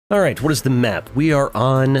Alright, what is the map? We are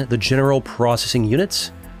on the General Processing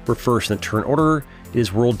Unit. We're first in the turn order. It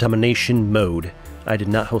is World Domination mode. I did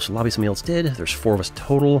not host a lobby, somebody else did. There's 4 of us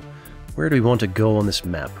total. Where do we want to go on this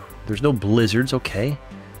map? There's no blizzards, okay.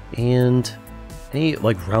 And any,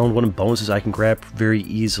 like, round 1 bonuses I can grab very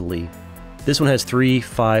easily. This one has 3,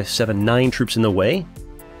 5, 7, 9 troops in the way.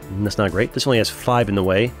 That's not great. This only has 5 in the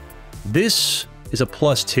way. This is a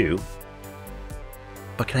 +2.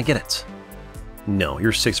 But can I get it? No,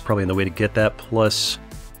 your 6 is probably in the way to get that, plus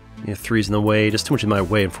 3's in the way. Just too much in my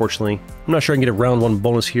way, unfortunately. I'm not sure I can get a round 1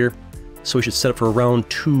 bonus here, so we should set up for a round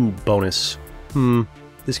 2 bonus.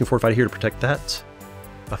 This can fortify here to protect that.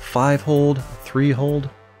 A 5 hold, a 3 hold.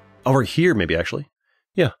 Over here, maybe, actually.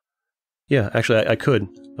 Yeah, actually, I could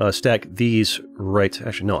stack these right...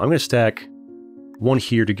 Actually, no, I'm going to stack 1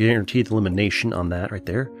 here to guarantee the elimination on that right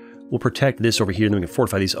there. We'll protect this over here, and then we can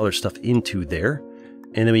fortify these other stuff into there.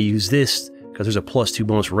 And then we use this, because there's a +2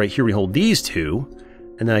 bonus right here. We hold these 2,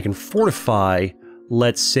 and then I can fortify,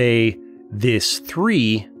 let's say, this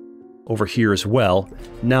 3 over here as well.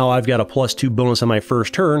 Now I've got a +2 bonus on my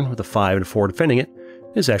first turn, with a 5 and a 4 defending it.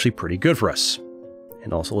 It's actually pretty good for us.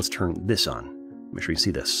 And also, let's turn this on. Make sure you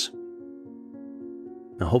see this.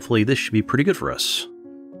 Now, hopefully, this should be pretty good for us.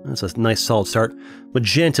 That's a nice, solid start.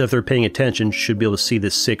 Magenta, if they're paying attention, should be able to see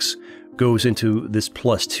this 6 goes into this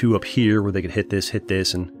 +2 up here, where they could hit this,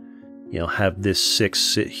 and, you know, have this 6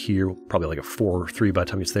 sit here, probably like a 4 or 3 by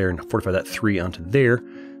the time it's there, and fortify that 3 onto there.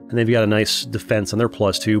 And they've got a nice defense on their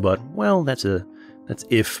 +2, but, well, that's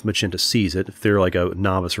if Magenta sees it. If they're like a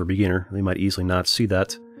novice or a beginner, they might easily not see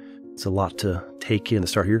that. It's a lot to take in to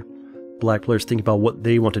start here. Black players think about what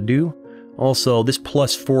they want to do. Also, this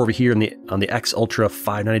 +4 over here on the X Ultra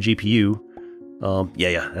 590 GPU,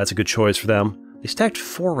 yeah, that's a good choice for them. They stacked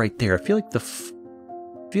 4 right there. I feel like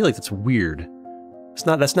that's weird.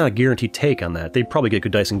 That's not a guaranteed take on that. They probably get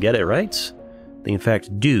good dice and get it, right? They in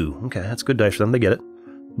fact do. Okay, that's good dice for them. They get it.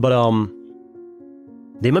 But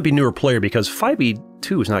they might be a newer player because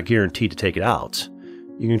 5e2 is not guaranteed to take it out.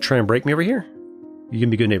 You can try and break me over here. You can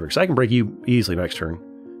be good neighbor because I can break you easily next turn.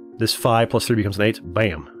 This 5 + 3 becomes an 8.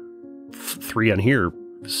 Bam. 3 on here,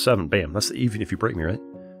 7. Bam. That's even if you break me, right?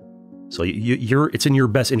 So it's in your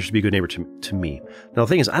best interest to be a good neighbor to me. Now the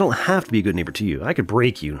thing is, I don't have to be a good neighbor to you. I could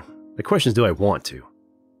break you. The question is, do I want to?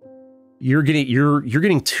 You're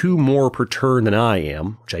getting 2 more per turn than I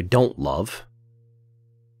am, which I don't love.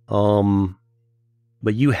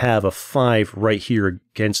 But you have a 5 right here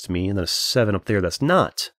against me, and then a 7 up there that's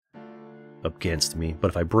not against me. But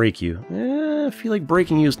if I break you, I feel like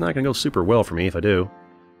breaking you is not going to go super well for me if I do.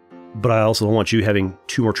 But I also don't want you having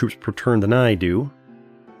 2 more troops per turn than I do.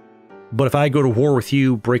 But if I go to war with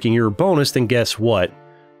you, breaking your bonus, then guess what?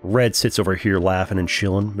 Red sits over here laughing and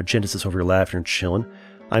chilling. Magenta sits over here laughing and chilling.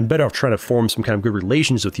 I'm better off trying to form some kind of good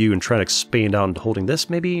relations with you and trying to expand out into holding this,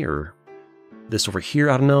 maybe? Or this over here,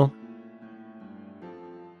 I don't know.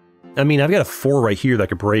 I mean, I've got a 4 right here that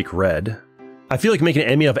could break red. I feel like making an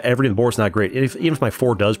enemy of everything on the board is not great. Even if my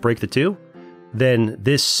 4 does break the 2, then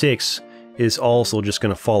this 6 is also just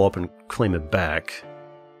going to fall up and claim it back.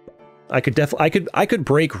 I could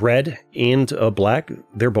break red and black,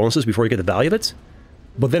 their bonuses, before you get the value of it.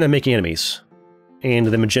 But then I'm making enemies. And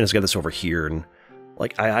then Magenta's got this over here, and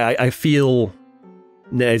like I feel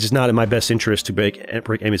it's just not in my best interest to break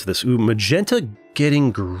enemies with this. Ooh, Magenta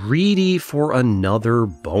getting greedy for another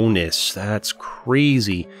bonus. That's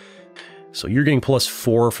crazy. So you're getting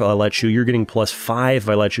 +4 if I let you. You're getting +5 if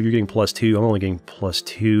I let you. You're getting +2. I'm only getting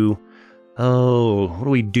 +2. Oh, what do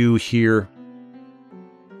we do here?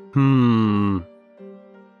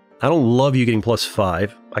 I don't love you getting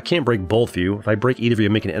 +5. I can't break both of you. If I break either of you, I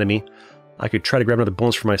make an enemy. I could try to grab another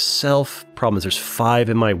bonus for myself. Problem is there's 5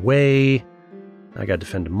 in my way. I gotta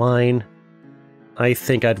defend mine. I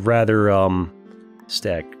think I'd rather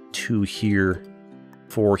stack 2 here,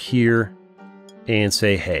 4 here, and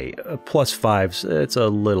say, hey, +5's, it's a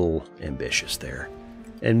little ambitious there.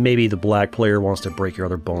 And maybe the black player wants to break your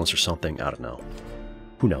other bonus or something. I don't know.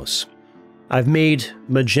 Who knows? I've made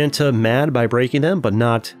Magenta mad by breaking them, but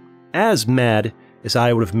not as mad as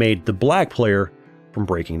I would have made the black player from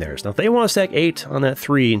breaking theirs. Now, if they want to stack 8 on that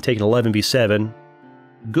 3 and take an 11v7,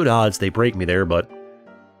 good odds they break me there, but,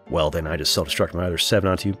 well, then I just self-destruct my other 7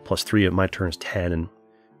 onto you, +3 of my turn is 10, and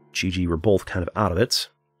GG, we're both kind of out of it.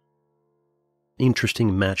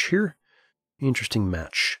 Interesting match here. Interesting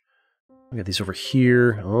match. We got these over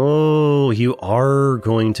here. Oh, you are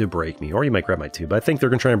going to break me. Or you might grab my 2, but I think they're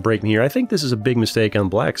going to try and break me here. I think this is a big mistake on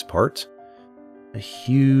Black's part. A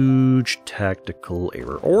huge tactical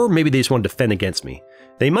error. Or maybe they just want to defend against me.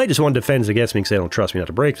 They might just want to defend against me because they don't trust me not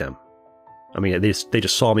to break them. I mean, they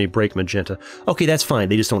just saw me break magenta. Okay, that's fine.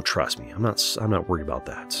 They just don't trust me. I'm not worried about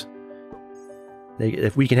that.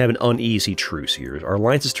 If we can have an uneasy truce here. Our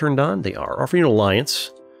alliances turned on? They are. Offering an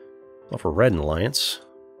alliance. Offer red an alliance.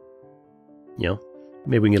 You know,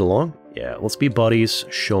 maybe we can get along. Yeah, let's be buddies.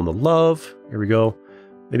 Show them the love. Here we go.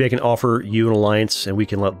 Maybe I can offer you an alliance and we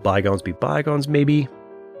can let bygones be bygones, maybe.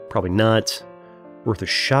 Probably not. Worth a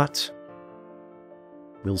shot.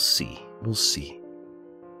 We'll see. We'll see.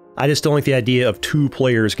 I just don't like the idea of 2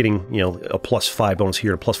 players getting, you know, a +5 bonus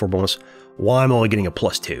here and a +4 bonus, while I'm only getting a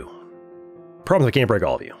 +2. Problem is I can't break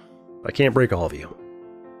all of you. I can't break all of you.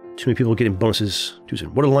 Too many people getting bonuses too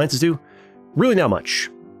soon. What do alliances do? Really not much.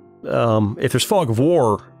 If there's Fog of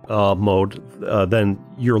War mode, then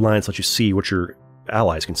your alliance lets you see what your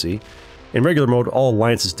allies can see. In regular mode, all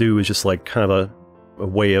alliances do is just like kind of a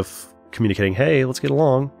way of communicating, hey, let's get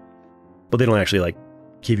along. But they don't actually like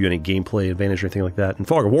give you any gameplay advantage or anything like that. In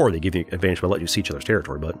Fog of War, they give you advantage by letting you see each other's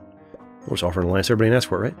territory, but we're just offering an alliance everybody asks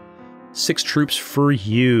for it, right? 6 troops for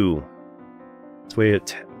you. It's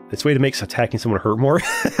a way to make attacking someone hurt more.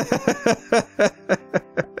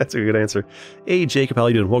 That's a good answer. Hey, Jacob, how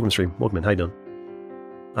you doing? Welcome to stream. Welcome in. How you doing?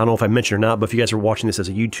 I don't know if I mentioned or not, but if you guys are watching this as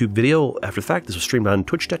a YouTube video, after the fact, this was streamed on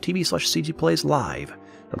twitch.tv/cgplayslive.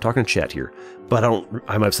 I'm talking to chat here, but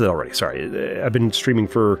I might have said it already. Sorry. I've been streaming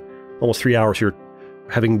for almost 3 hours here,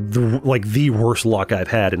 having the worst luck I've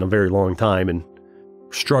had in a very long time, and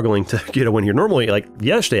struggling to get a win here. Normally, like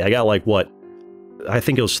yesterday, I got like what? I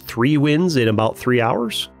think it was 3 wins in about 3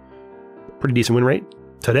 hours. Pretty decent win rate.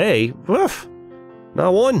 Today, oof,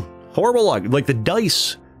 not one. Horrible luck. Like the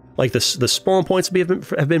dice, like the spawn points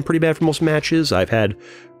have been pretty bad for most matches. I've had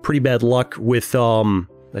pretty bad luck with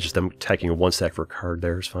that's just them attacking a 1 stack for a card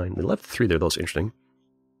there is fine. They left 3 there, those interesting.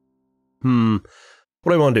 What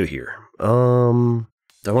do I want to do here? Do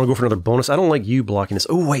I want to go for another bonus? I don't like you blocking this.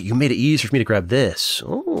 Oh wait, you made it easier for me to grab this.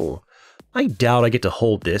 Oh, I doubt I get to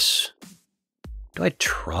hold this. Do I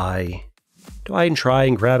try? Do I try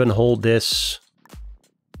and grab and hold this?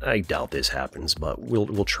 I doubt this happens, but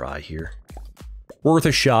we'll try here. Worth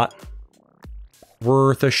a shot.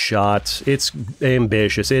 Worth a shot. It's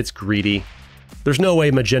ambitious. It's greedy. There's no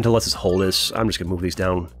way Magenta lets us hold this. I'm just gonna move these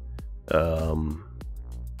down.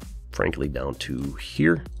 Frankly, down to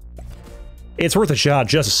here. It's worth a shot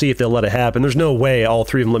just to see if they'll let it happen. There's no way all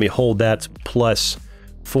 3 of them let me hold that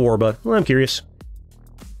 +4, but well, I'm curious.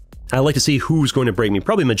 I'd like to see who's going to break me.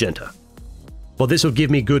 Probably Magenta. But this will give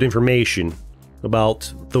me good information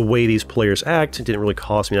about the way these players act. It didn't really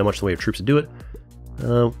cost me that much in the way of troops to do it.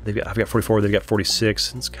 I've got 44, they've got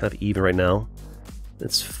 46. It's kind of even right now.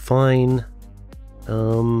 It's fine.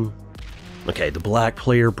 Okay, the black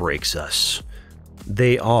player breaks us.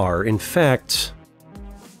 They are, in fact,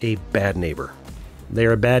 a bad neighbor.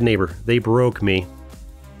 They're a bad neighbor. They broke me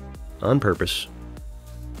on purpose.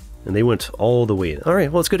 And they went all the way in.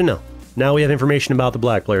 Alright, well, it's good to know. Now we have information about the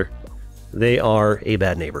black player. They are a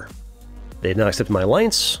bad neighbor. They did not accept my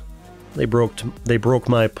alliance. They broke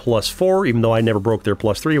my +4, even though I never broke their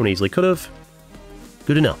 +3 when I easily could have.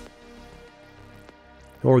 Good to know.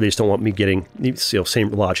 Or they just don't want me getting, you know,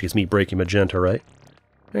 same logic as me breaking Magenta, right?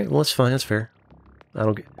 Alright, well, that's fine, that's fair. I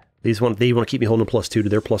don't get... They want to keep me holding a +2 to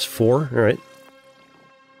their +4, alright.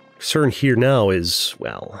 Concern here now is,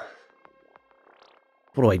 well...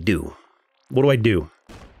 What do I do? What do I do?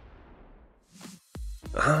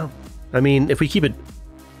 I mean, if we keep it...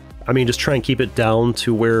 I mean, just try and keep it down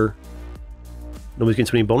to where nobody's getting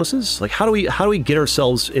too many bonuses? Like, how do we get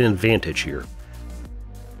ourselves an advantage here?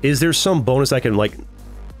 Is there some bonus I can, like,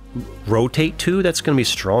 rotate to that's going to be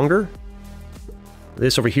stronger?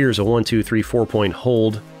 This over here is a 1, 2, 3, 4 point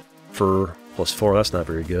hold for +4. That's not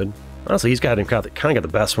very good. Honestly, he's kind of got the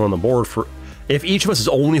best one on the board for... If each of us is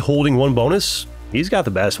only holding 1 bonus... He's got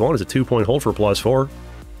the best one. It's a 2 point hold for +4.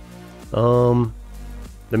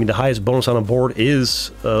 I mean, the highest bonus on the board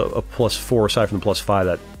is a +4, aside from the +5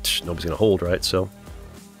 that nobody's going to hold, right? So,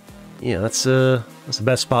 yeah, that's the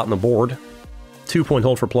best spot on the board. 2 point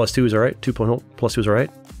hold for +2 is alright. 2 point hold +2 is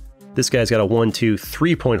alright. This guy's got a 1, 2,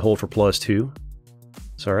 3 point hold for +2.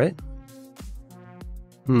 It's alright.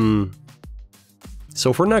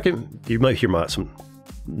 So if we're not getting... You might hear some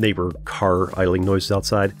neighbor car idling noises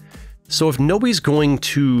outside. So if nobody's going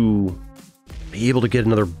to be able to get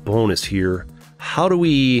another bonus here, how do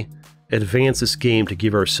we advance this game to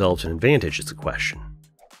give ourselves an advantage is the question.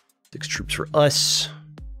 6 troops for us.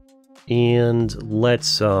 And let's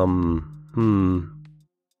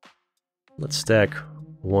stack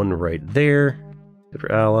 1 right there. Good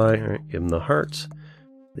for ally. All right, give them the heart.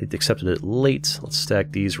 They accepted it late. Let's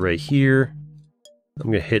stack these right here.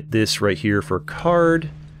 I'm going to hit this right here for a card.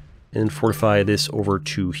 And fortify this over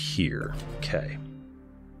to here. Okay.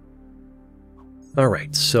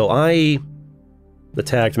 Alright, so I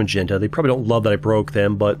attacked Magenta. They probably don't love that I broke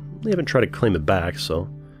them, but they haven't tried to claim it back, so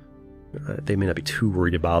they may not be too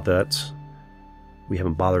worried about that. We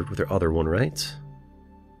haven't bothered with their other one, right?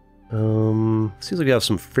 Seems like we have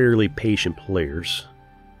some fairly patient players.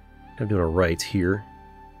 I'm doing alright here.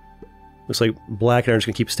 Looks like Black and I are just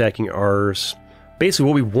going to keep stacking ours. Basically,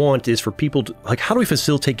 what we want is for people to... Like, how do we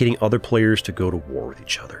facilitate getting other players to go to war with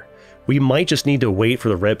each other? We might just need to wait for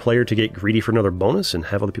the red player to get greedy for another bonus and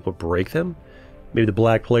have other people break them. Maybe the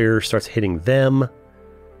black player starts hitting them.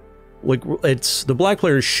 Like, it's... The black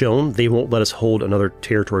player is shown they won't let us hold another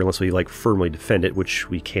territory unless we, like, firmly defend it, which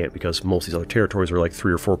we can't because most of these other territories are, like,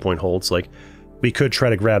 3 or 4 point holds. Like, we could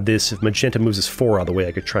try to grab this. If Magenta moves his 4 out of the way,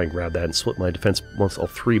 I could try and grab that and split my defense amongst all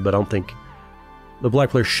 3, but I don't think... The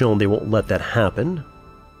black player's shown they won't let that happen.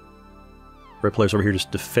 Red player's over here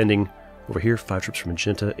just defending over here. 5 troops from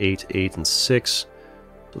Magenta, 8, 8, and 6.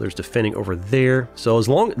 So there's defending over there. So as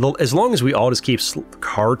long as we all just keep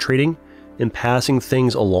card trading and passing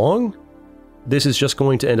things along, this is just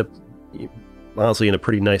going to end up, honestly, in a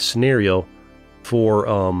pretty nice scenario for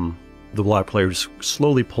the black player just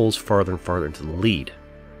slowly pulls farther and farther into the lead.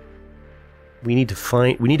 We need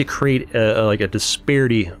to create like a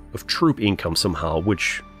disparity of troop income somehow,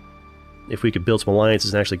 which, if we could build some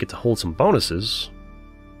alliances and actually get to hold some bonuses,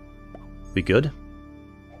 be good.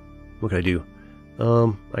 What could I do?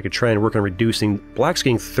 I could try and work on reducing... Black's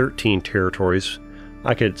getting 13 territories.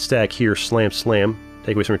 I could stack here, slam, slam,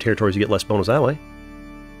 take away some territories, you get less bonus that way.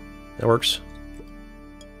 That works.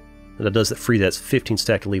 And that does free that's 15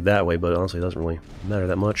 stack to leave that way, but honestly it doesn't really matter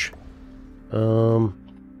that much.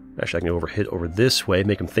 Actually, I can overhit over this way,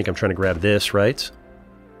 make them think I'm trying to grab this, right?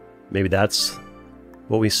 Maybe that's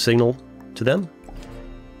what we signal to them.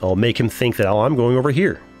 I'll make him think that, oh, I'm going over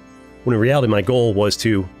here. When in reality, my goal was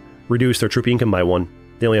to reduce their troop income by 1.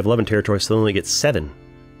 They only have 11 territories, so they only get 7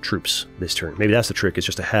 troops this turn. Maybe that's the trick, is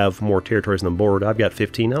just to have more territories on the board. I've got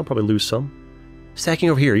 15, I'll probably lose some. Stacking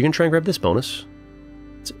over here, you can try and grab this bonus.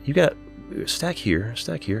 You got... Stack here,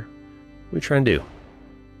 stack here. What are you trying to do?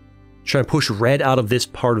 Trying to push red out of this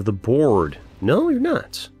part of the board. No, you're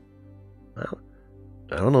not. Well,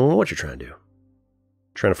 I don't know what you're trying to do.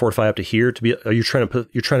 Trying to fortify up to here to be... Are you trying to put...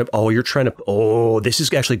 You're trying to... Oh, you're trying to... Oh, this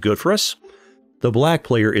is actually good for us. The black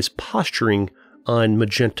player is posturing on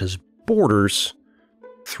Magenta's borders,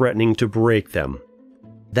 threatening to break them.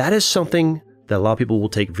 That is something that a lot of people will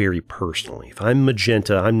take very personally. If I'm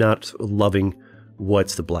Magenta, I'm not loving what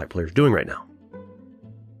the black player is doing right now.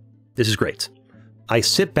 This is great. I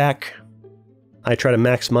sit back, I try to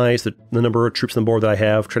maximize the number of troops on the board that I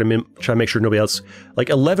have, try to make sure nobody else... Like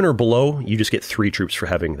 11 or below, you just get 3 troops for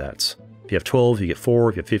having that. If you have 12, you get 4,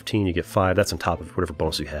 if you have 15, you get 5. That's on top of whatever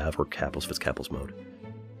bonus you have, or capitals if it's capitals mode.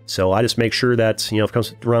 So I just make sure that, you know, if it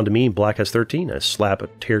comes around to me, black has 13, I slap a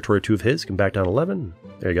territory or 2 of his, can back down 11,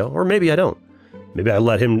 there you go. Or maybe I don't. Maybe I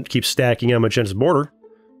let him keep stacking on Magenta's border,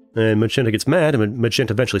 and Magenta gets mad, and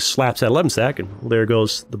Magenta eventually slaps that 11 stack, and well, there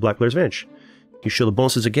goes the black player's advantage. Can you show the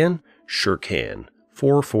bonuses again? Sure can.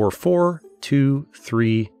 4, 4, 4, 2,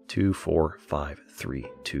 3, 2, 4, 5, 3,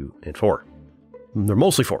 2, and 4. They're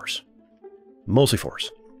mostly 4s. Mostly 4s.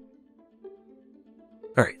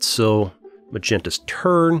 Alright, so Magenta's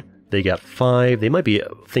turn. They got 5. They might be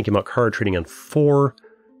thinking about card trading on 4.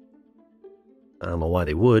 I don't know why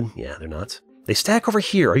they would. Yeah, they're not. They stack over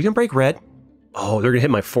here. Are you going to break red? Oh, they're going to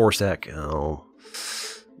hit my 4 stack. Oh,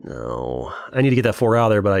 no. I need to get that 4 out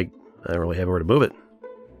of there, but I don't really have where to move it.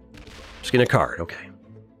 Just getting a card. Okay.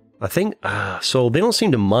 I think... so they don't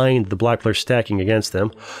seem to mind the black player stacking against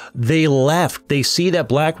them. They left. They see that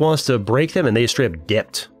black wants to break them, and they straight up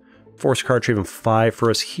dipped. Force card trade 5 for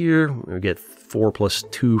us here. We get 4 plus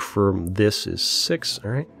 2 from this is 6.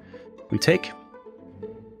 All right. We take.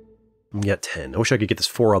 We got 10. I wish I could get this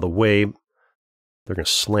 4 out of the way. They're going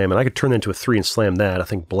to slam it. I could turn that into a 3 and slam that. I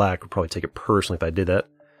think black would probably take it personally if I did that.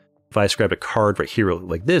 If I grabbed a card right here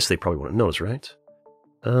like this, they probably wouldn't notice, right?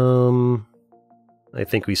 I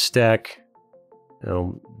think we stack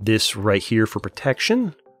this right here for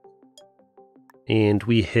protection. And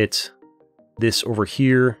we hit this over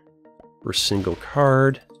here for a single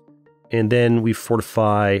card. And then we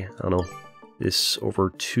fortify, I don't know, this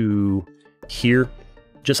over to here.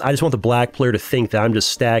 I just want the black player to think that I'm just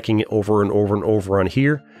stacking it over and over and over on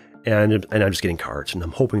here. And I'm just getting cards. And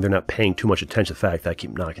I'm hoping they're not paying too much attention to the fact that I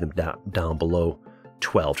keep knocking them down below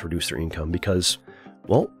 12 to reduce their income. Because,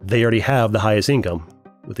 well, they already have the highest income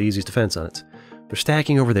with the easiest defense on it. They're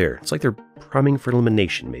stacking over there. It's like they're priming for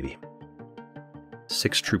elimination, maybe.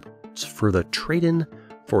 6 troops for the trade-in.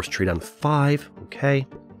 Force trade on 5. Okay.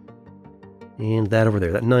 And that over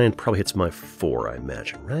there. That 9 probably hits my 4, I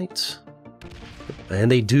imagine, right? And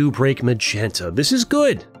they do break magenta. This is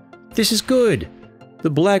good! This is good! The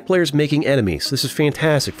black player's making enemies. This is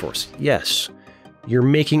fantastic for us. Yes. You're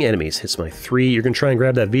making enemies. Hits my 3. You're going to try and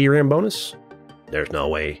grab that VRAM bonus? There's no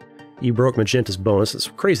way. You broke magenta's bonus. It's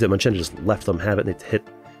crazy that magenta just left them have it. And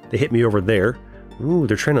they hit me over there. Ooh,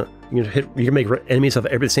 they're trying to... You can make enemies of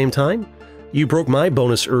every same time? You broke my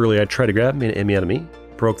bonus earlier. I tried to grab, made an enemy out of me.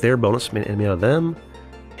 Broke their bonus, made an enemy out of them.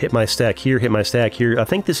 Hit my stack here, hit my stack here. I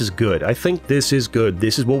think this is good. I think this is good.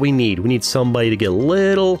 This is what we need. We need somebody to get a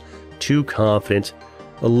little too confident,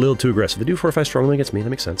 a little too aggressive. They do fortify strongly against me. That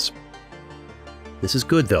makes sense. This is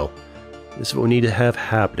good, though. This is what we need to have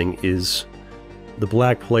happening, is the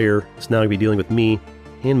black player is now going to be dealing with me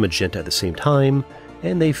and magenta at the same time,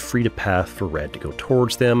 and they've freed a path for red to go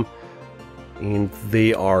towards them. And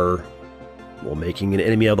they are, well, making an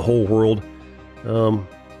enemy out of the whole world.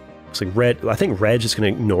 Looks like red. I think red's just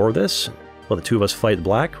going to ignore this while the two of us fight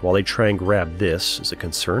black, while they try and grab this is a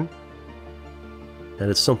concern. And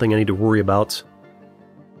it's something I need to worry about.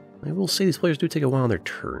 I will say these players do take a while on their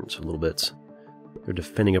turns, a little bit. They're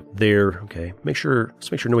defending up there. Okay, let's make sure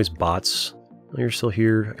nobody's bots. Oh, you're still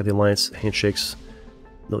here. I got the alliance handshakes.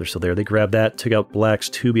 No, they're still there. They grabbed that, took out black's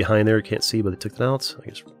 2 behind there. Can't see, but they took that out. I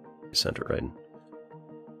guess center right.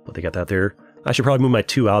 But they got that there. I should probably move my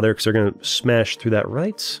 2 out of there because they're going to smash through that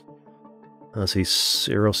right. Let's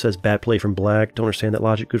see, Arrow says bad play from black. Don't understand that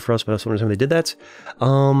logic. Good for us, but I also understand they did that.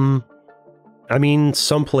 I mean,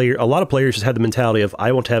 a lot of players just have the mentality of,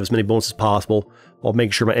 I want to have as many bonuses as possible, while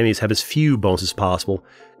making sure my enemies have as few bonuses as possible,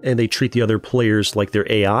 and they treat the other players like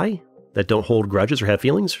they're AI, that don't hold grudges or have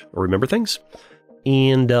feelings, or remember things.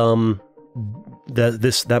 And,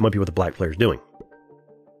 that might be what the black player's doing.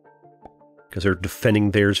 Because they're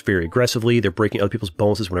defending theirs very aggressively, they're breaking other people's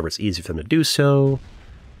bonuses whenever it's easy for them to do so.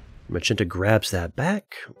 Magenta grabs that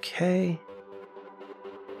back, okay.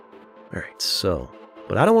 Alright, so,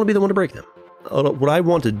 but I don't want to be the one to break them. What I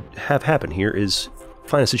want to have happen here is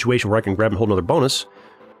find a situation where I can grab and hold another bonus,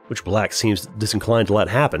 which black seems disinclined to let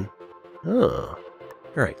happen. Oh,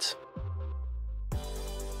 alright.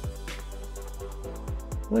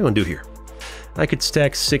 What do I want to do here? I could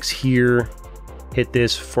stack 6 here, hit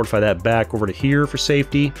this, fortify that back over to here for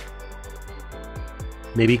safety.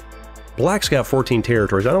 Maybe. Black's got 14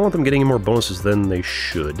 territories. I don't want them getting any more bonuses than they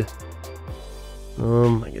should.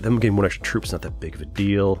 Them getting one extra troop is not that big of a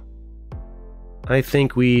deal. I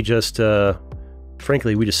think we just,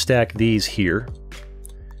 frankly, we just stack these here.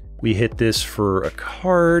 We hit this for a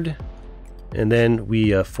card, and then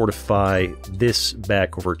we fortify this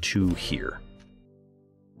back over to here.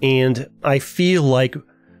 And I feel like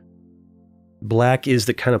black is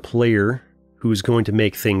the kind of player who's going to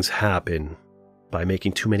make things happen by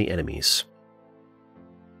making too many enemies.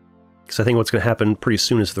 Because I think what's going to happen pretty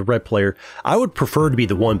soon is the red player. I would prefer to be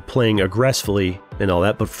the one playing aggressively and all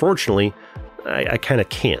that, but fortunately, I kind of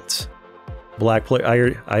can't. Black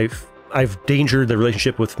player, I've endangered the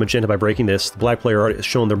relationship with magenta by breaking this. The black player already has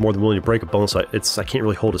shown they're more than willing to break a bonus. I can't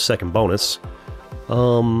really hold a second bonus.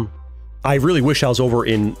 I really wish I was over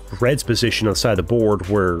in red's position on the side of the board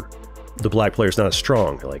where the black player's not as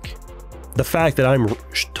strong. Like, the fact that I'm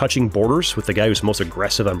touching borders with the guy who's most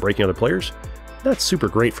aggressive on breaking other players, that's super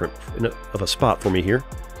great of a spot for me here.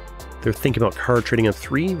 They're thinking about card trading on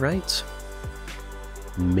 3, right?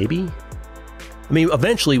 Maybe? I mean,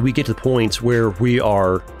 eventually we get to the point where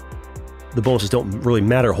the bonuses don't really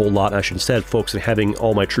matter a whole lot. I should instead focus on having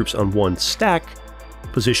all my troops on one stack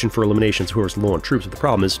position for eliminations, whoever's low on troops. But the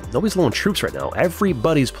problem is, nobody's low on troops right now.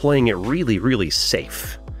 Everybody's playing it really, really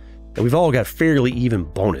safe. And we've all got fairly even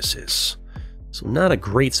bonuses. So not a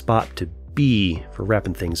great spot to be for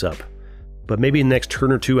wrapping things up. But maybe in the next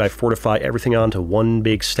turn or two, I fortify everything onto one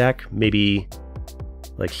big stack. Maybe,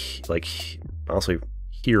 like honestly,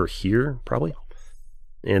 here, probably.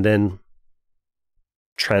 And then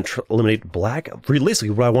try and eliminate black.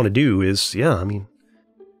 Realistically, what I want to do is, yeah, I mean,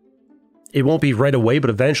 it won't be right away, but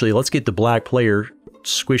eventually, let's get the black player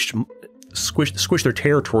squish their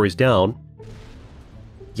territories down.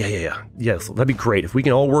 Yeah, that'd be great. If we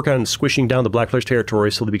can all work on squishing down the black player's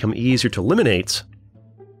territories so they become easier to eliminate,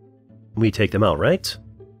 we take them out, right?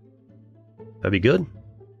 That'd be good.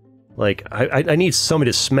 Like, I need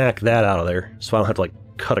somebody to smack that out of there, so I don't have to, like,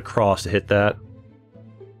 cut across to hit that.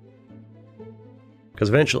 Because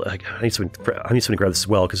eventually, like, I need somebody to grab this as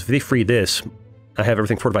well, because if they free this, I have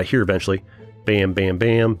everything fortified here eventually. Bam, bam,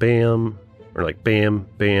 bam, bam. Or like, bam,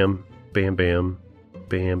 bam, bam, bam,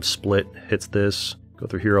 bam, split, hits this. Go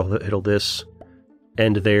through here, I'll hit all this.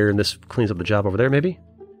 End there, and this cleans up the job over there, maybe?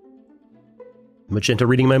 Magenta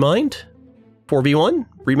reading my mind? 4v1?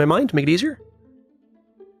 Read my mind? Make it easier?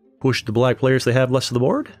 push the black players they have less of the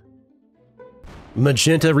board?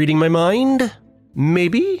 Magenta reading my mind?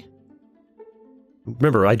 Maybe?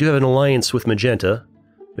 Remember, I do have an alliance with Magenta.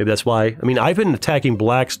 Maybe that's why. I mean, I've been attacking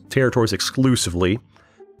black's territories exclusively.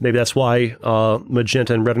 Maybe that's why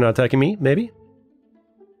Magenta and Red are not attacking me, maybe?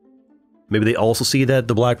 Maybe they also see that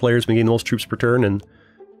the black players been getting the most troops per turn and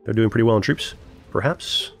they're doing pretty well in troops,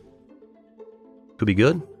 perhaps? Could be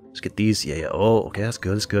good. Let's get these. Yeah. Oh, okay, that's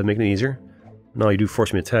good. That's good. Making it easier. No, you do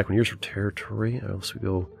force me to attack when yours for territory. So we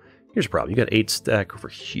go. Here's a problem. You got 8 stack over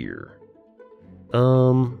here.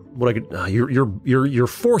 What I could. Your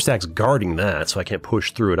 4 stack's guarding that, so I can't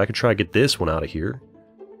push through it. I could try to get this one out of here.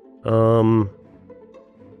 I don't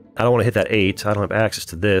want to hit that 8. I don't have access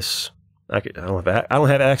to this. I don't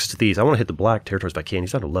have access to these. I want to hit the black territories if I can.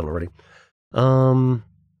 He's down to 11 already. What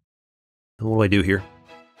do I do here?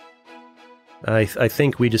 I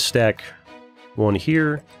think we just stack one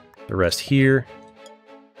here, the rest here.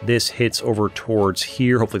 This hits over towards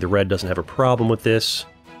here. Hopefully the red doesn't have a problem with this.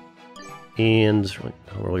 And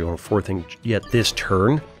I don't really want a 4th thing yet this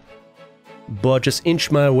turn. But just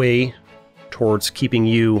inch my way towards keeping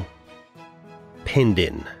you pinned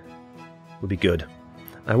in. Would be good.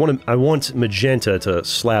 I want Magenta to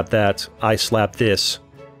slap that. I slap this.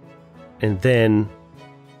 And then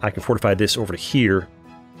I can fortify this over to here.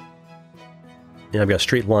 And I've got a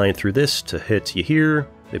straight line through this to hit you here.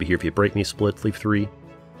 Maybe here if you break me, split, leave 3.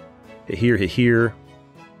 Hit here, hit here.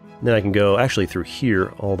 And then I can go actually through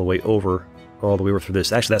here all the way over through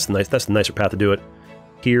this. Actually, that's the nicer path to do it.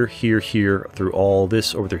 Here, here, here, through all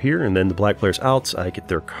this over through here, and then the black player's out. I get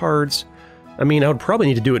their cards. I mean, I would probably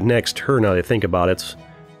need to do it next turn now that I think about it.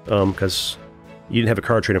 Because you didn't have a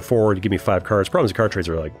card trade in forward to give me 5 cards. Problem is the card trades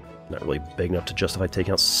are like not really big enough to justify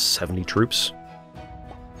taking out 70 troops.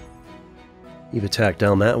 You've attacked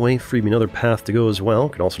down that way, freed me another path to go as well.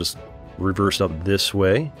 Can also just reverse up this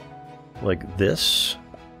way, like this.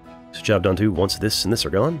 It's job done too, once this and this are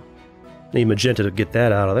gone. Need Magenta to get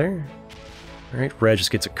that out of there. Alright, Red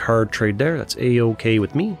just gets a card trade there. That's A-okay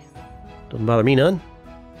with me. Doesn't bother me none.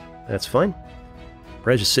 That's fine.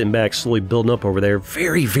 Red's just sitting back, slowly building up over there.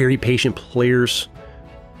 Very, very patient players.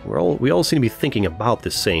 We all seem to be thinking about the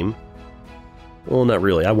same. Well, not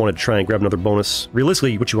really. I wanted to try and grab another bonus.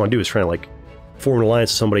 Realistically, what you want to do is try and, like, form an alliance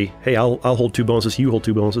with somebody. Hey, I'll hold 2 bonuses, you hold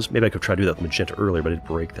 2 bonuses. Maybe I could try to do that with Magenta earlier, but I did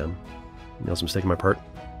break them. That was a mistake on my part.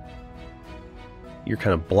 You're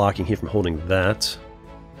kind of blocking him from holding that.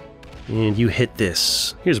 And you hit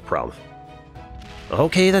this. Here's a problem.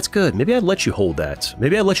 Okay, that's good. Maybe I'd let you hold that.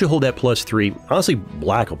 Maybe I'd let you hold that +3. Honestly,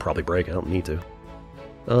 black will probably break. I don't need to.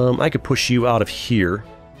 I could push you out of here.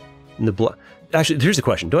 Actually, here's the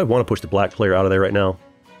question. Do I want to push the black player out of there right now?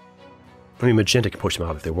 I mean, Magenta can push them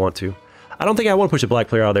out if they want to. I don't think I want to push the black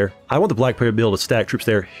player out of there. I want the black player to be able to stack troops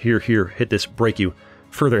there, here, here, hit this, break you,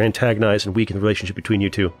 further antagonize and weaken the relationship between you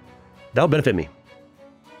two. That'll benefit me.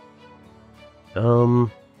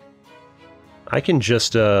 I can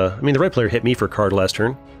just, I mean, the red player hit me for a card last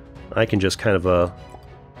turn. I can just kind of,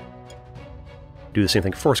 do the same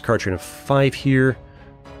thing. Force card trade of 5 here,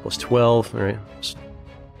 plus 12. Alright.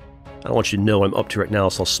 I don't want you to know what I'm up to right now,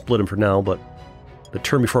 so I'll split them for now, but the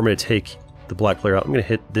turn before I'm going to take the black player out, I'm going to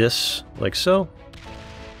hit this, like so.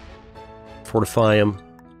 Fortify him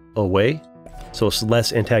away, so it's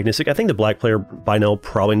less antagonistic. I think the black player, by now,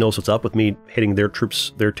 probably knows what's up with me hitting their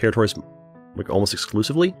troops, their territories, like almost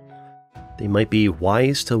exclusively. They might be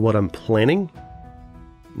wise to what I'm planning.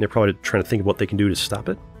 They're probably trying to think of what they can do to stop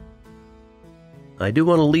it. I do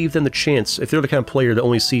want to leave them the chance, if they're the kind of player that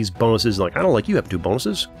only sees bonuses, like, I don't like you having 2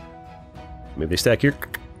 bonuses. Maybe they stack here,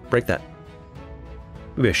 break that.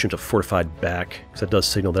 Maybe I shouldn't have fortified back, because that does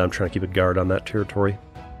signal that I'm trying to keep a guard on that territory.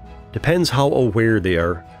 Depends how aware they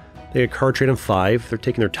are. They get card trade on 5, they're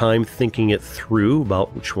taking their time thinking it through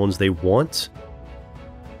about which ones they want.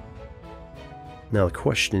 Now the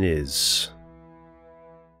question is...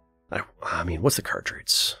 I mean, what's the card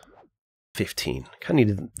trades? 15. Kind of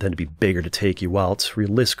needed them to be bigger to take you out.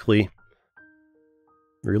 Realistically,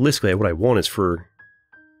 what I want is for...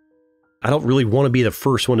 I don't really want to be the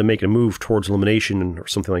first one to make a move towards elimination or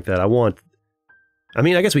something like that. I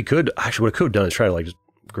mean, I guess we could... Actually, what I could have done is try to, like, just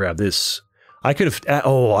grab this. I could have...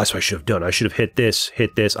 Oh, that's what I should have done. I should have hit this,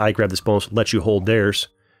 I grab this bonus, let you hold theirs.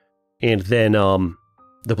 And then,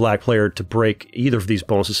 the black player to break either of these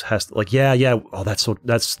bonuses has to, like, yeah, oh, that's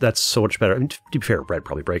so much better. I mean, to be fair, red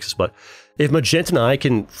probably breaks this, but if Magenta and I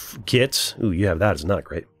can get... Ooh, yeah, that is not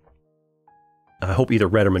great. I hope either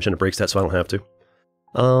red or Magenta breaks that so I don't have to.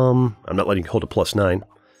 I'm not letting you hold a +9.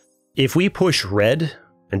 If we push red,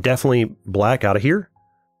 and definitely black out of here,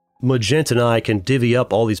 Magenta and I can divvy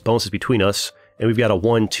up all these bonuses between us, and we've got a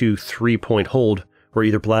 1, 2, 3 point hold where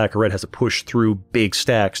either black or red has to push through big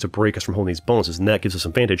stacks to break us from holding these bonuses, and that gives us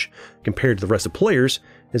an advantage compared to the rest of the players,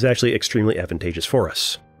 is actually extremely advantageous for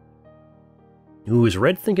us. Ooh, is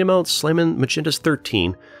red thinking about slamming magenta's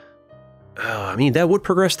 13? I mean, that would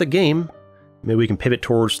progress the game. Maybe we can pivot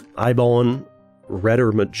towards eyeballing red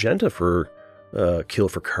or magenta for kill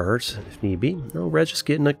for cards, if need be. No, red's just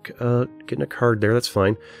getting a card there, that's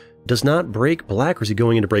fine. Does not break black, or is he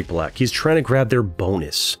going in to break black? He's trying to grab their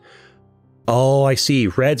bonus. Oh, I see.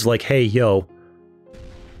 Red's like, hey, yo,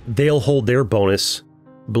 they'll hold their bonus.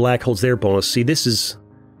 Black holds their bonus. See, this is,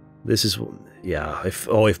 yeah.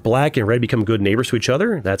 If black and red become good neighbors to each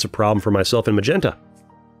other, that's a problem for myself and magenta.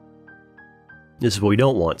 This is what we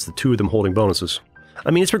don't want. It's the two of them holding bonuses.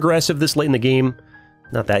 I mean, it's progressive this late in the game.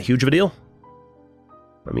 Not that huge of a deal.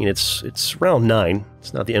 I mean, it's round 9.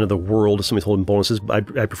 It's not the end of the world if somebody's holding bonuses. I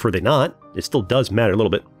prefer they not. It still does matter a little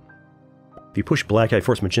bit. If you push black, I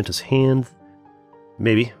force magenta's hand.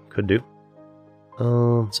 Maybe. Could do.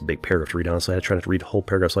 It's a big paragraph to read, honestly. I try not to read whole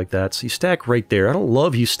paragraphs like that. So you stack right there. I don't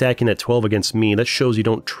love you stacking at 12 against me. That shows you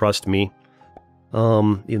don't trust me.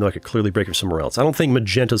 Even though I could clearly break him somewhere else. I don't think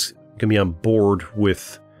magenta's going to be on board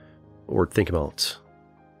with... Or think about...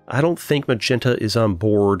 I don't think magenta is on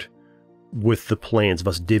board with the plans of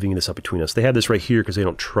us divvying this up between us. They have this right here because they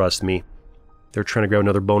don't trust me. They're trying to grab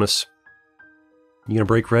another bonus. You gonna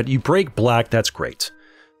break red? You break black, that's great.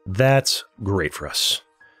 That's great for us.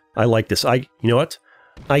 I like this. You know what?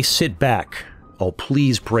 I sit back. Oh,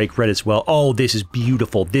 please break red as well. Oh, this is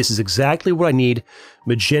beautiful. This is exactly what I need.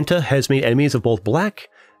 Magenta has made enemies of both black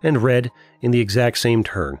and red in the exact same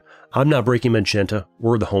turn. I'm not breaking magenta.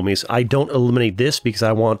 We're the homies. I don't eliminate this because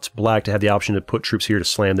I want black to have the option to put troops here to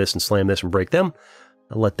slam this and break them.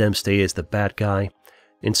 I'll let them stay as the bad guy.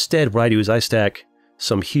 Instead, what I do is I stack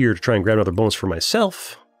some here to try and grab another bonus for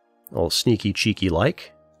myself. All sneaky,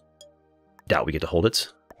 cheeky-like. Doubt we get to hold it.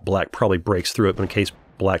 Black probably breaks through it, but in case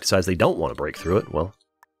black decides they don't want to break through it, well...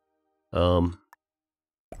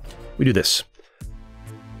 we do this.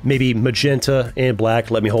 Maybe magenta and black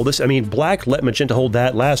let me hold this. I mean, black let magenta hold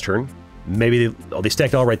that last turn. Maybe they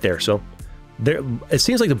stacked all right there, so... It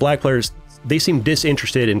seems like the black players, they seem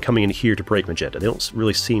disinterested in coming in here to break magenta. They don't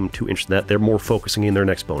really seem too interested in that. They're more focusing in their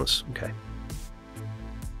next bonus. Okay.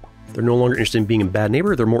 They're no longer interested in being a bad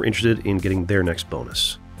neighbor. They're more interested in getting their next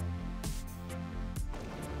bonus.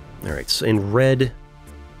 Alright, so in red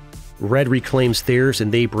reclaims theirs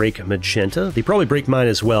and they break magenta. They probably break mine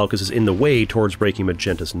as well because it's in the way towards breaking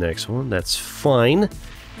magenta's next one. That's fine.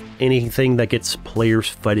 Anything that gets players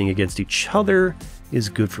fighting against each other is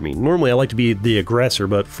good for me. Normally I like to be the aggressor,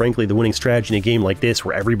 but frankly the winning strategy in a game like this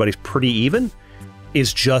where everybody's pretty even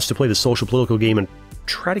is just to play the social political game and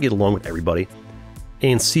try to get along with everybody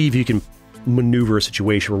and see if you can maneuver a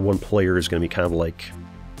situation where one player is going to be kind of like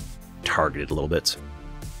targeted a little bit.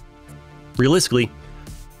 Realistically,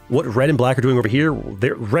 what red and black are doing over here,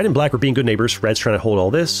 red and black are being good neighbors. Red's trying to hold all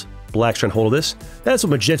this. Black's trying to hold all this. That's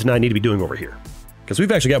what magenta and I need to be doing over here. Because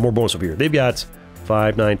we've actually got more bonus over here. They've got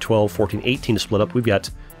 5, 9, 12, 14, 18 to split up. We've got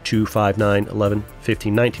 2, 5, 9, 11,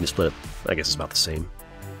 15, 19 to split up. I guess it's about the same.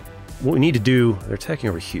 What we need to do, they're attacking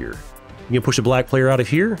over here. You can push a black player out of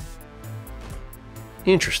here.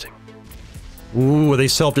 Interesting. Ooh, are they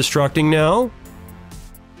self-destructing now?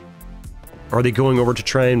 Are they going over to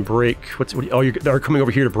try and break... they're coming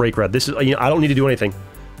over here to break red. This is... I don't need to do anything.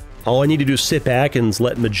 All I need to do is sit back and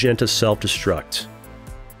let magenta self-destruct.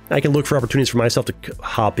 I can look for opportunities for myself to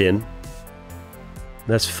hop in.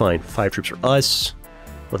 That's fine. 5 troops are us.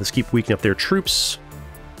 Let us keep weakening up their troops.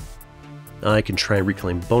 I can try and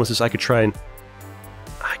reclaim bonuses. I could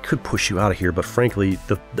push you out of here, but frankly,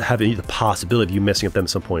 having the possibility of you messing up them at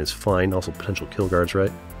some point is fine. Also, potential kill guards,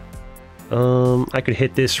 right? I could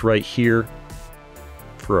hit this right here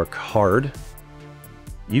for a card.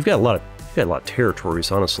 You've got a lot of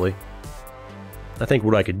territories, honestly. I think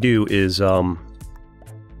what I could do is, you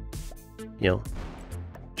know,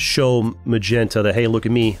 show magenta that, hey, look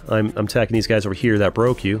at me, I'm attacking these guys over here that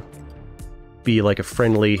broke you. Be like a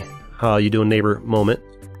friendly, how you doing, neighbor moment.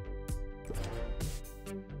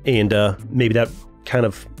 And maybe that kind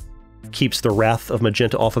of keeps the wrath of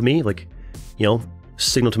magenta off of me, like, you know,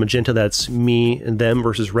 signal to magenta that's me and them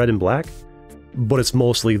versus red and black. But it's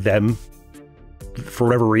mostly them. For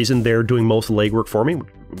whatever reason, they're doing most of the legwork for me.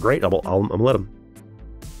 Great, I'm gonna let them.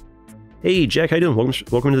 Hey, Jack, how you doing?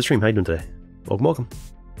 Welcome to the stream. How you doing today? Welcome.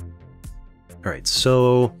 Alright,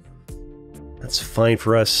 so that's fine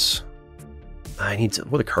for us. I need to...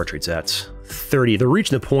 What are the card trades at? 30. They're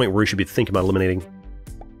reaching the point where we should be thinking about eliminating.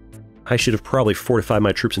 I should have probably fortified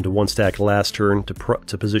my troops into 1 stack last turn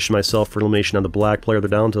to position myself for elimination on the black player. They're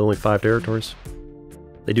down to only 5 territories.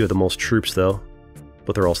 They do have the most troops, though.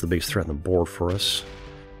 but they're also the biggest threat on the board for us.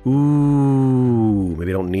 Ooh,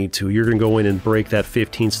 maybe I don't need to. You're going to go in and break that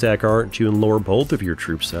 15 stack, aren't you, and lower both of your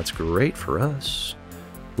troops. That's great for us.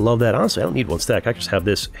 Love that. Honestly, I don't need one stack. I can just have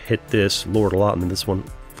this hit this, lower it a lot, and then this one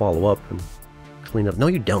follow up and clean up. No,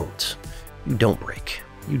 you don't. You don't break.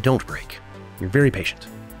 You don't break. You're very patient.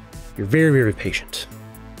 You're very, very patient.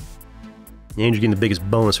 And you're getting the biggest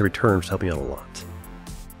bonus every turn, which is helping out a lot.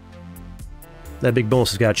 That big bonus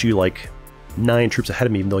has got you like 9 troops ahead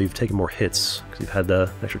of me, even though you've taken more hits, because you've had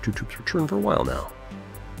the extra 2 troops return for a while now.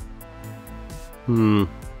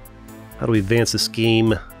 How do we advance this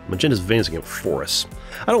game? Magenta's advancing it for us.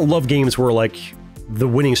 I don't love games where, like, the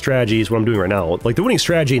winning strategy is what I'm doing right now. Like, the winning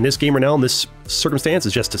strategy in this game right now, in this circumstance,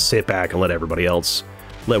 is just to sit back and let everybody else,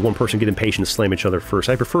 let one person get impatient and slam each other first.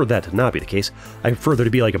 I prefer that to not be the case. I prefer there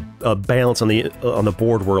to be, like, a balance on the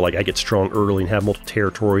board where, like, I get strong early and have multiple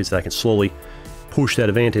territories that I can slowly push that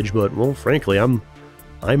advantage, but, well, frankly, I'm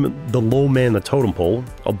the low man in the totem pole,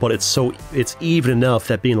 but it's even enough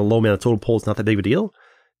that being the low man in the totem pole is not that big of a deal.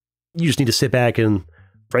 You just need to sit back and,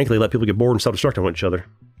 frankly, let people get bored and self-destruct on each other.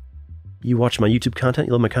 You watch my YouTube content,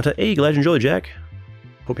 you love my content. Hey, glad you enjoy, Jack.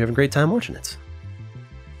 Hope you're having a great time watching it.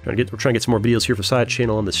 We're trying to get some more videos here for side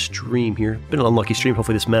channel on the stream here. Been an unlucky stream.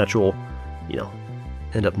 Hopefully this match will, you know,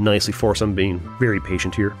 end up nicely for us. I'm being very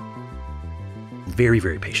patient here. Very,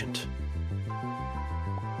 very patient.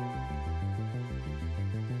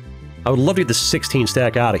 I would love to get the 16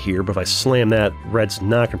 stack out of here, but if I slam that, Red's not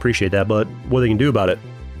going to appreciate that, but what they can do about it?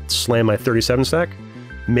 Slam my 37 stack?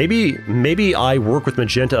 Maybe I work with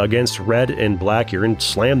Magenta against Red and Black here and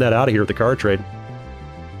slam that out of here with the card trade.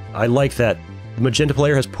 I like that. The Magenta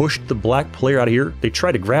player has pushed the Black player out of here. They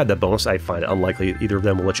try to grab that bonus. I find it unlikely either of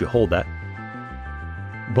them will let you hold that.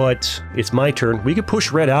 But it's my turn. We could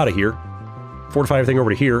push Red out of here, fortify everything over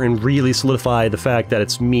to here, and really solidify the fact that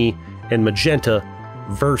it's me and Magenta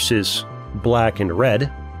versus Black and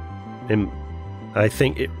Red. And I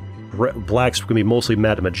think Black's going to be mostly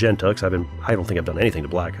mad at Magenta, because I don't think I've done anything to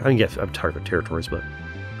Black. I mean, I'm tired of territories, but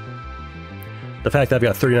the fact that I've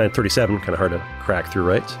got 39 and 37, kind of hard to crack through,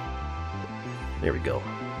 right? There we go.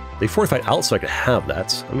 They fortified out so I could have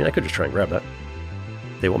that. I mean, I could just try and grab that.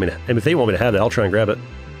 They want me to, and if they want me to have that, I'll try and grab it.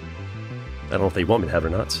 I don't know if they want me to have it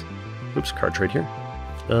or not. Oops, card trade here.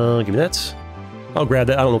 Give me that. I'll grab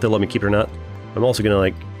that. I don't know if they'll let me keep it or not. I'm also going to,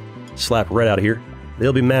 like, slap Red out of here.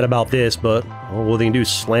 They'll be mad about this, but all they can do is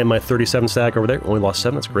slam my 37 stack over there. Only lost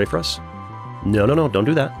 7. That's great for us. No, don't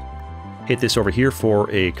do that. Hit this over here for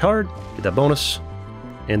a card. Get that bonus.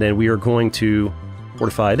 And then we are going to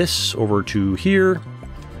fortify this over to here.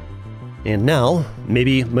 And now,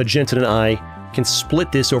 maybe Magenta and I can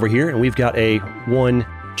split this over here, and we've got a 1,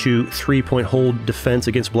 2, 3-point hold defense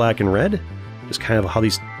against Black and Red. Just kind of how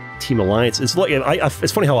these team alliance. It's like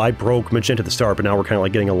it's funny how I broke Magenta at the start, but now we're kind of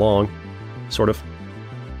like getting along, sort of.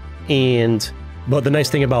 But the nice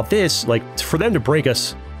thing about this, like, for them to break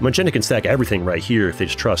us, Magenta can stack everything right here if they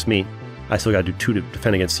just trust me. I still gotta do 2 to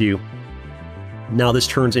defend against you. Now this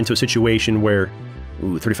turns into a situation where,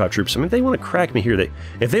 ooh, 35 troops. I mean, if they want to crack me here,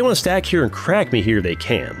 if they want to stack here and crack me here, they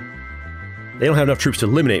can. They don't have enough troops to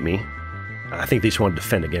eliminate me. I think they just want to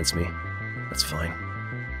defend against me. That's fine.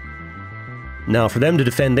 Now, for them to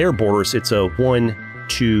defend their borders, it's a 1,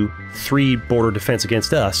 2, 3 border defense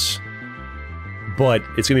against us. But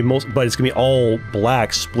it's gonna be all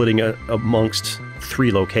Black splitting amongst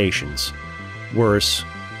 3 locations, whereas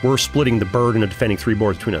we're splitting the burden of defending 3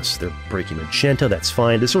 borders between us. They're breaking Magenta. That's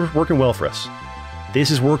fine. This is working well for us.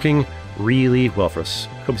 This is working really well for us.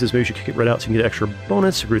 Kobe says maybe we should kick it right out so you can get extra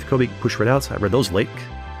bonus. Agree with Kobe. Push right out. I read those late.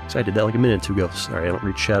 So I did that like a minute or 2 ago. Sorry, I don't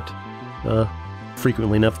read chat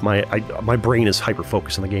frequently enough. My brain is hyper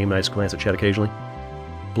focused on the game, and I just glance at chat occasionally.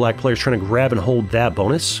 Black players trying to grab and hold that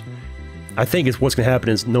bonus. I think what's going to happen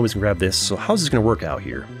is nobody's going to grab this. So how's this going to work out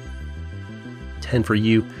here? 10 for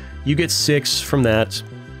you. You get 6 from that.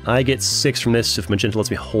 I get 6 from this if Magenta lets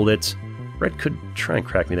me hold it. Red could try and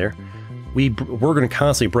crack me there. We're going to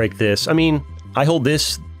constantly break this. I mean, I hold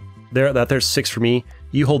this. There's 6 for me.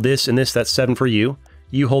 You hold this and this. That's 7 for you.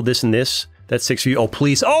 You hold this and this. That's 6 for you. Oh,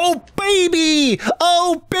 please. Oh, baby!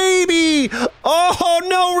 Oh, baby! Oh,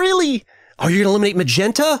 no, really? Are you going to eliminate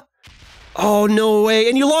Magenta? Oh, no way.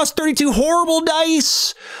 And you lost 32 horrible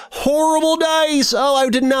dice. Horrible dice. Oh, I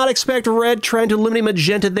did not expect Red trying to eliminate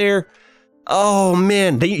Magenta there. Oh,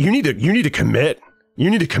 man. You need to commit. You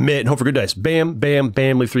need to commit and hope for good dice. Bam, bam,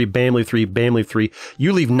 bam, leave 3, bam, leave 3, bam, leave 3.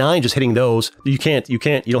 You leave 9 just hitting those. You can't. You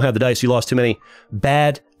don't have the dice. You lost too many.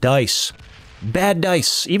 Bad dice. Bad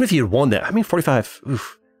dice. Even if you had won that. I mean, 45.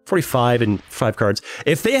 Oof. 45 and 5 cards.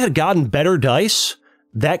 If they had gotten better dice,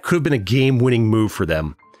 that could have been a game-winning move for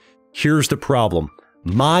them. Here's the problem.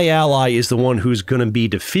 My ally is the one who's going to be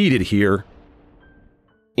defeated here.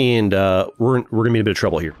 And we're going to be in a bit of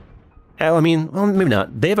trouble here. I mean, well, maybe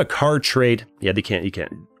not. They have a card trade. Yeah, they can't. You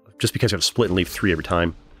can't. Just because you have to split and leave 3 every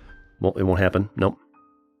time. Well, it won't happen. Nope.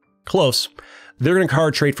 Close. They're going to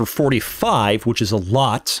card trade for 45, which is a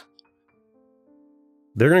lot.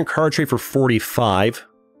 They're going to card trade for 45.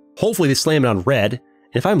 Hopefully they slam it on red.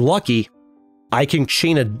 And if I'm lucky, I can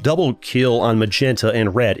chain a double kill on magenta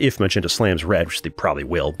and red if magenta slams red, which they probably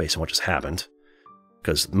will based on what just happened.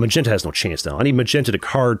 Because magenta has no chance now. I need magenta to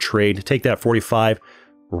card trade, take that 45,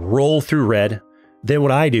 roll through red. Then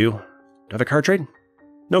what I do I have a card trade?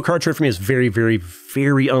 No card trade for me is very, very,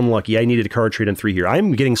 very unlucky. I needed a card trade on 3 here.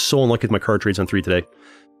 I'm getting so unlucky with my card trades on 3 today.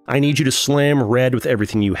 I need you to slam red with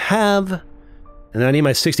everything you have. And then I need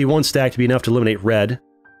my 61 stack to be enough to eliminate red.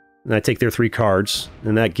 And I take their 3 cards.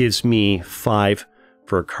 And that gives me 5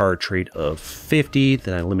 for a card trade of 50.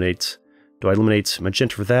 Then I eliminate... Do I eliminate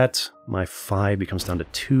magenta for that? My 5 becomes down to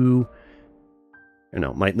 2. Or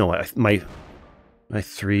no, my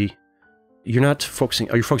 3... You're not focusing...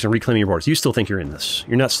 Oh, you're focusing on reclaiming your borders. You still think you're in this.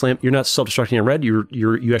 You're not self-destructing in red.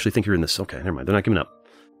 You actually think you're in this. Okay, never mind. They're not giving up.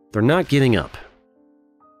 They're not giving up.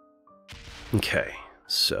 Okay,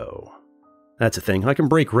 so... That's a thing. I can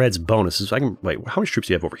break red's bonuses. I can... Wait, how many troops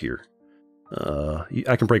do you have over here?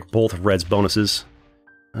 I can break both of red's bonuses.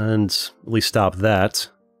 And at least stop that.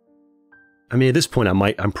 I mean, at this point,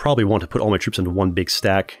 I'm probably want to put all my troops into one big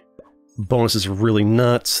stack. Bonuses are really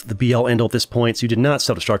not the be-all end-all at this point, so you did not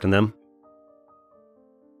self-destruct on them.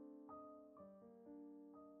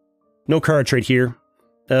 No card trade here.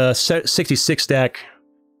 66 stack.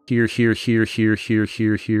 Here, 3, here,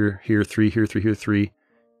 3.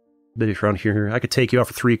 Maybe around here. I could take you out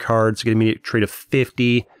for 3 cards, get an immediate trade of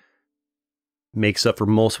 50. Makes up for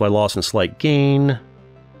most of my loss and slight gain.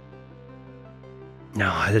 No,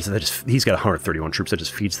 he's got 131 troops. That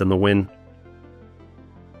just feeds them the win.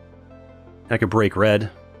 I could break red.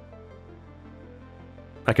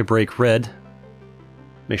 Make sure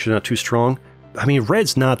they're not too strong. I mean,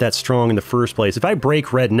 red's not that strong in the first place. If I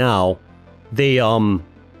break red now, they,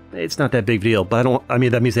 it's not that big deal. But I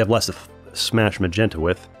mean, that means they have less to smash magenta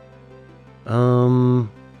with. I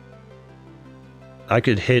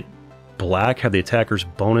could hit black, have the attacker's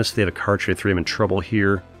bonus. They have a card trade 3. I'm in trouble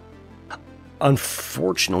here.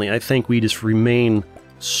 Unfortunately, I think we just remain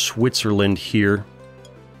Switzerland here.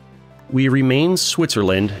 We remain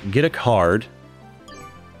Switzerland, get a card,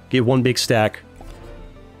 get 1 big stack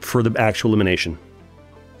for the actual elimination.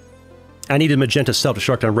 I needed magenta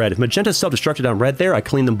self-destruct on red. If magenta self-destructed on red there, I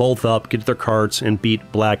clean them both up, get their cards, and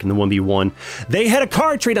beat black in the 1v1. They had a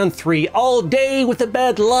card trade on 3 all day with the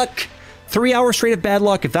bad luck. 3 hours straight of bad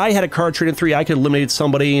luck. If I had a card trade in 3, I could have eliminated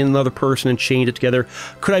somebody and another person and chained it together.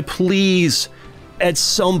 Could I please, at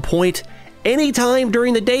some point, anytime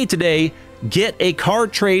during the day today, get a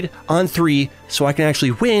card trade on 3 so I can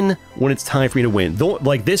actually win when it's time for me to win? Though,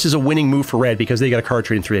 like, this is a winning move for red because they got a card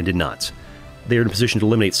trade in 3 and did not. They're in a position to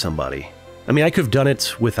eliminate somebody. I mean, I could have done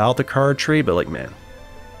it without the card trade, but like, man.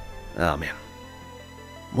 Oh, man.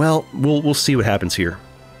 Well, we'll see what happens here.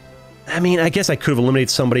 I mean, I guess I could have eliminated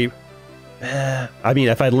somebody... I mean,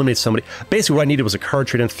 if I eliminated somebody... Basically, what I needed was a card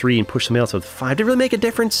trade on 3 and push somebody else with 5. Did it really make a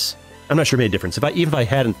difference? I'm not sure it made a difference. Even if I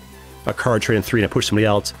had a card trade on 3 and I pushed somebody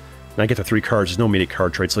else, and I get the 3 cards, there's no immediate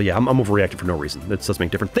card trade. So yeah, I'm overreacting for no reason. That doesn't make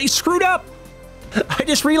a difference. They screwed up! I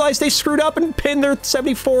just realized they screwed up and pinned their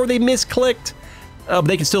 74. They misclicked. But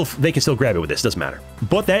they can still grab it with this. Doesn't matter.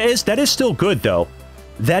 But that is still good, though.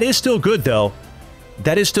 That is still good, though,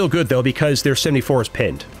 because their 74 is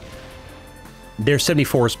pinned. Their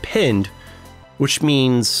 74 is pinned, which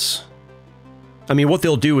means... I mean, what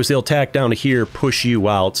they'll do is they'll tack down to here, push you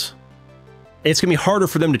out. It's going to be harder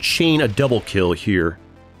for them to chain a double kill here.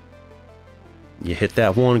 You hit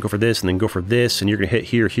that one, go for this, and then go for this, and you're going to hit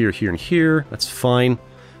here, here, here, and here. That's fine.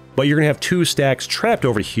 But you're going to have 2 stacks trapped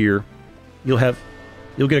over here. You'll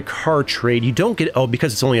get a card trade. You don't get... Oh,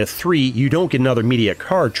 because it's only a 3, you don't get another immediate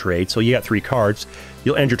card trade, so you got 3 cards.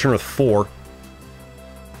 You'll end your turn with 4.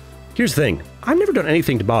 Here's the thing. I've never done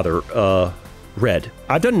anything to bother, red.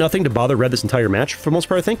 I've done nothing to bother red this entire match, for the most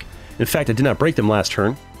part, I think. In fact, I did not break them last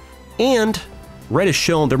turn. And red has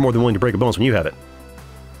shown they're more than willing to break a bonus when you have it.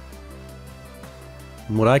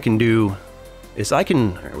 And what I can do is I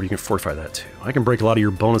can... Alright, well, you can fortify that, too. I can break a lot of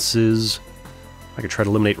your bonuses. I can try to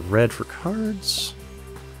eliminate red for cards.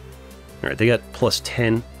 Alright, they got plus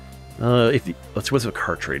 10. What's a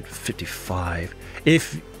card trade? 55.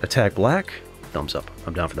 If attack black, thumbs up.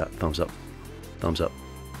 I'm down for that. Thumbs up. Thumbs up.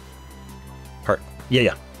 Heart.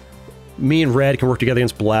 Yeah. Me and red can work together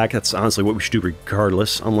against black. That's honestly what we should do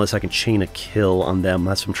regardless, unless I can chain a kill on them.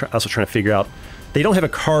 That's what I'm also trying to figure out. They don't have a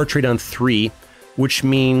card trade on 3, which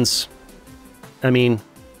means, I mean,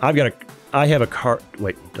 I have a card,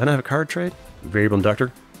 wait, do I not have a card trade? Variable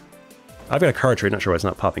inductor? I've got a card trade, not sure why it's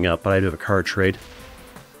not popping up, but I do have a card trade.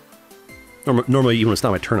 Normally, even when it's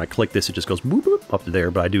not my turn, I click this, it just goes boop, boop, up to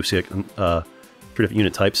there, but I do see 3 different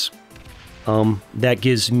unit types. That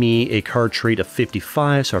gives me a card trade of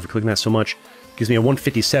 55, sorry for clicking that so much. Gives me a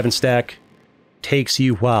 157 stack, takes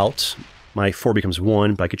you out. My 4 becomes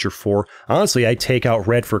 1, but I get your 4. Honestly, I take out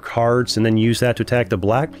red for cards and then use that to attack the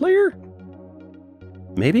black player?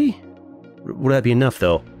 Maybe? Would that be enough,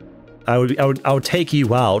 though? I would take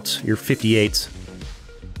you out. You're 58.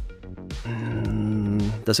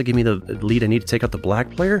 Does it give me the lead I need to take out the black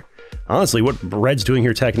player? Honestly, what red's doing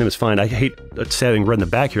here attacking him is fine. I hate stabbing red in the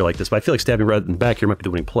back here like this, but I feel like stabbing red in the back here might be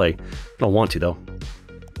the winning play. I don't want to, though.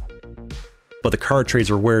 But the card trades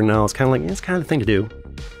are where now. It's kind of like, it's kind of the thing to do.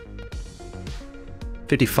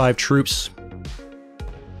 55 troops.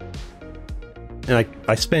 And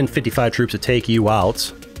I spend 55 troops to take you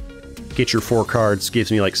out. Get your 4 cards,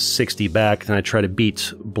 gives me like 60 back, then I try to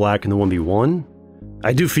beat black in the 1v1.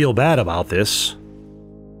 I do feel bad about this,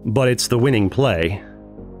 but it's the winning play.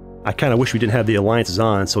 I kind of wish we didn't have the alliances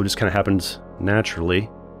on, so it just kind of happened naturally.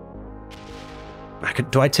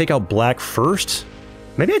 Do I take out black first?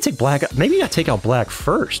 Maybe I take black. Maybe I take out black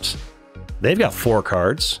first. They've got 4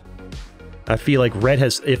 cards. I feel like red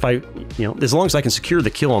has, if I, you know, as long as I can secure the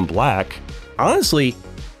kill on black, honestly,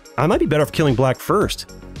 I might be better off killing black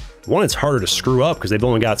first. One, it's harder to screw up because they've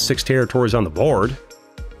only got 6 territories on the board.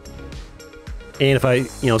 And if I, you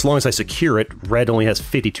know, as long as I secure it, red only has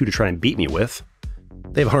 52 to try and beat me with.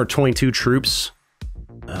 They have 122 troops.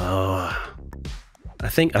 I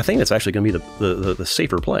think that's actually going to be the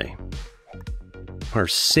safer play.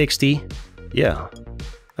 160. Yeah,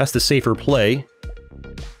 that's the safer play.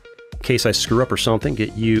 In case I screw up or something,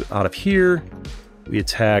 get you out of here. We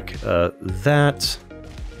attack that.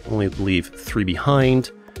 Only leave 3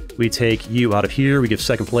 behind. We take you out of here. We give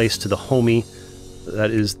second place to the homie.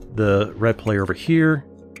 That is the red player over here.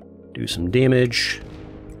 Do some damage.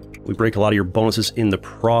 We break a lot of your bonuses in the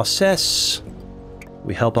process.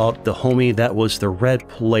 We help out the homie that was the red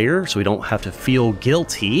player, so we don't have to feel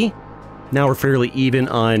guilty. Now we're fairly even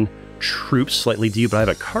on troops, slightly due, but I have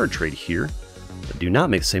a card trade here. But do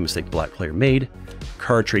not make the same mistake the black player made.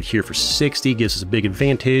 Card trade here for 60 gives us a big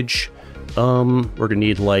advantage. We're gonna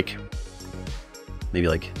need like, maybe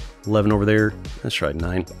like 11 over there. Let's try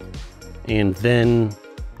 9. And then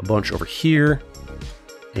a bunch over here.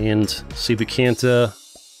 And see if we can't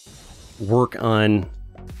work on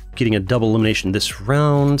getting a double elimination this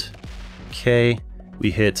round. Okay,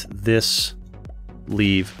 we hit this,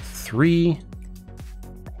 leave 3.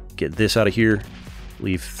 Get this out of here,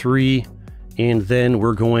 leave 3. And then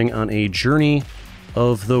we're going on a journey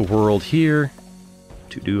of the world here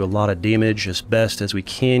to do a lot of damage as best as we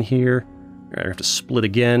can here. I have to split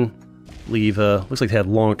again. Leave, looks like they have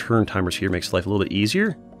long turn timers here, makes life a little bit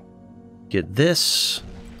easier. Get this,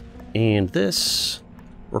 and this.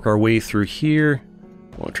 Work our way through here.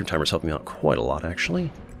 Long turn timers help me out quite a lot,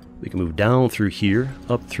 actually. We can move down through here,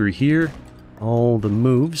 up through here. All the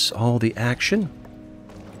moves, all the action.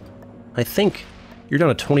 I think you're down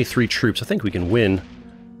to 23 troops. I think we can win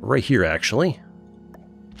right here, actually.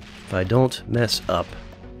 If I don't mess up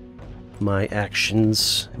my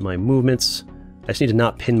actions, my movements. I just need to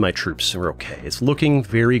not pin my troops, and we're okay. It's looking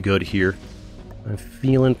very good here. I'm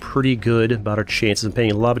feeling pretty good about our chances. I'm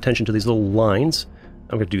paying a lot of attention to these little lines.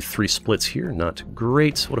 I'm going to do 3 splits here. Not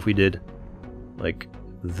great. What if we did like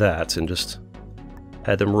that and just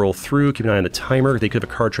had them roll through? Keep an eye on the timer. They could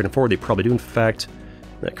have a card trading forward. They probably do, in fact.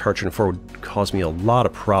 That card trading forward would cause me a lot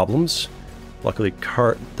of problems. Luckily,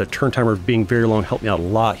 the turn timer being very long helped me out a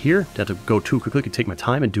lot here. Didn't have to go too quickly. I could take my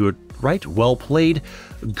time and do it right. Well played.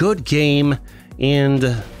 Good game.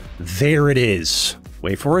 And there it is.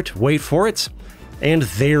 Wait for it. Wait for it. And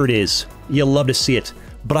there it is. You'll love to see it.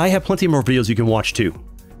 But I have plenty more videos you can watch too.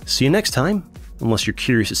 See you next time. Unless you're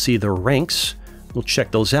curious to see the ranks, we'll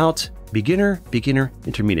check those out. Beginner, beginner,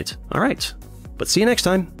 intermediate. All right. But see you next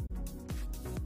time.